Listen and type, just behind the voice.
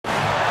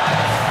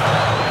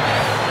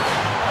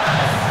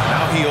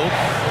Hield.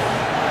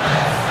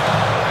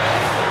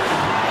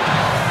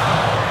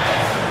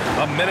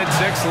 A minute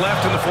 6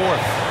 left in the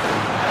fourth.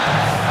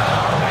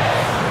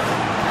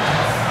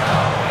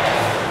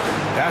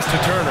 Pass to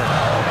Turner.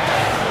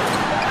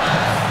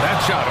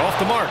 That shot off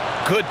the mark.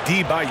 Good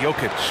D by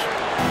Jokic.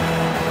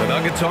 The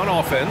Nuggets on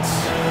offense.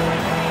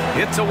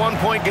 It's a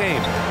one-point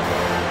game.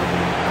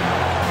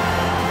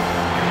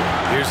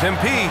 Here's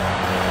MP.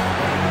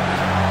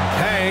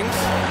 Hangs.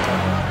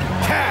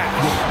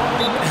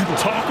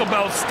 Cash. Talk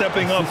about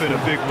stepping up in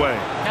a big way.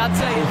 I'll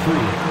tell you.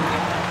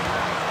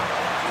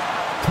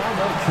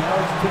 Timeout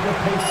charge to the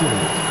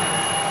Pacers.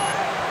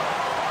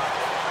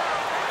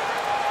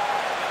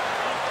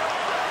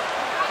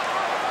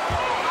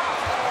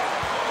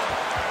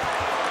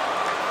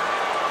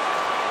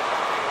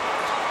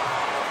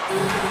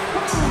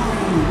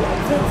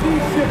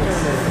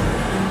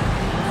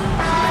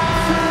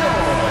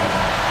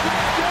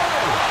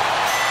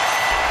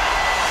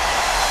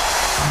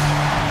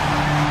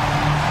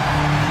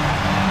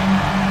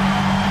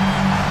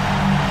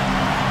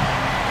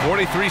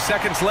 Three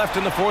seconds left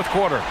in the fourth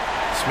quarter.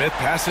 Smith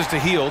passes to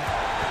Hield.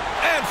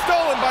 And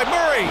stolen by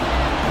Murray.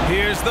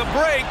 Here's the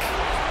break.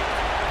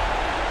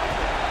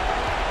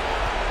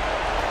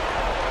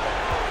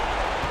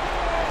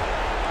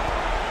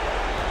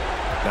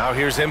 Now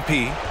here's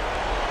MP.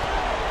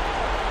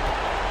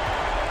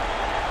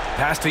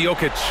 Pass to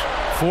Jokic.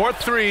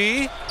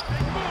 4-3.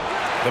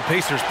 The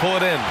Pacers pull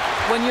it in.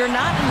 When you're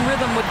not in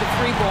rhythm with the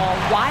free ball,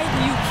 why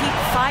do you keep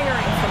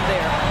firing from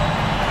there?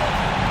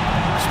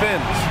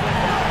 Spins.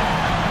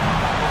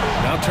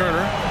 Now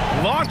Turner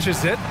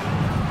launches it.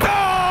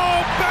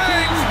 Oh,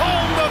 bangs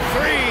home the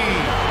three.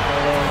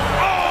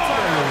 Oh!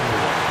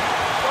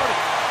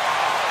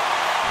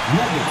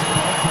 Nuggets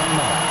call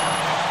timeout.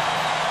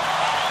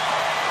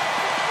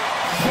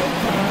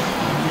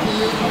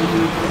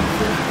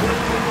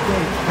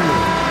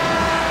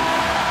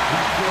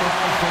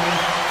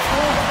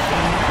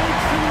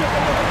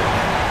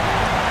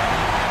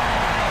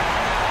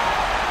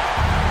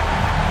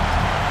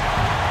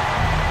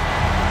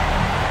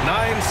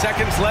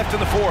 Seconds left in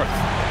the fourth.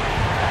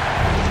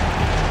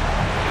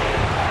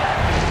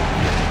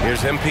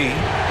 Here's MP.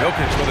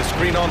 Jokic with a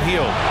screen on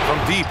Hield. From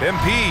deep,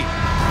 MP.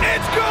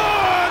 It's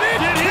good!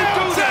 It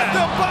counts at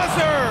the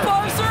buzzer!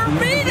 Buzzer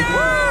beater!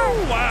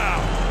 Wow.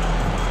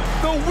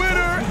 The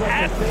winner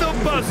at the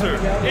buzzer.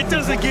 It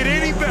doesn't get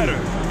any better.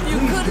 You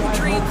couldn't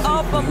dream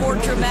up a more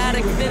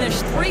dramatic finish.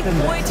 3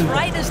 points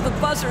right as the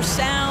buzzer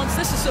sounds.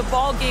 This is a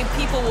ball game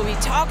people will be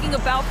talking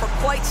about for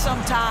quite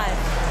some time.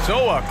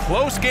 So a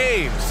close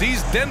game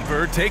sees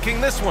Denver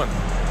taking this one.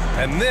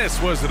 And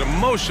this was an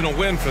emotional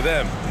win for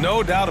them,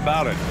 no doubt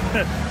about it.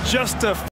 Just a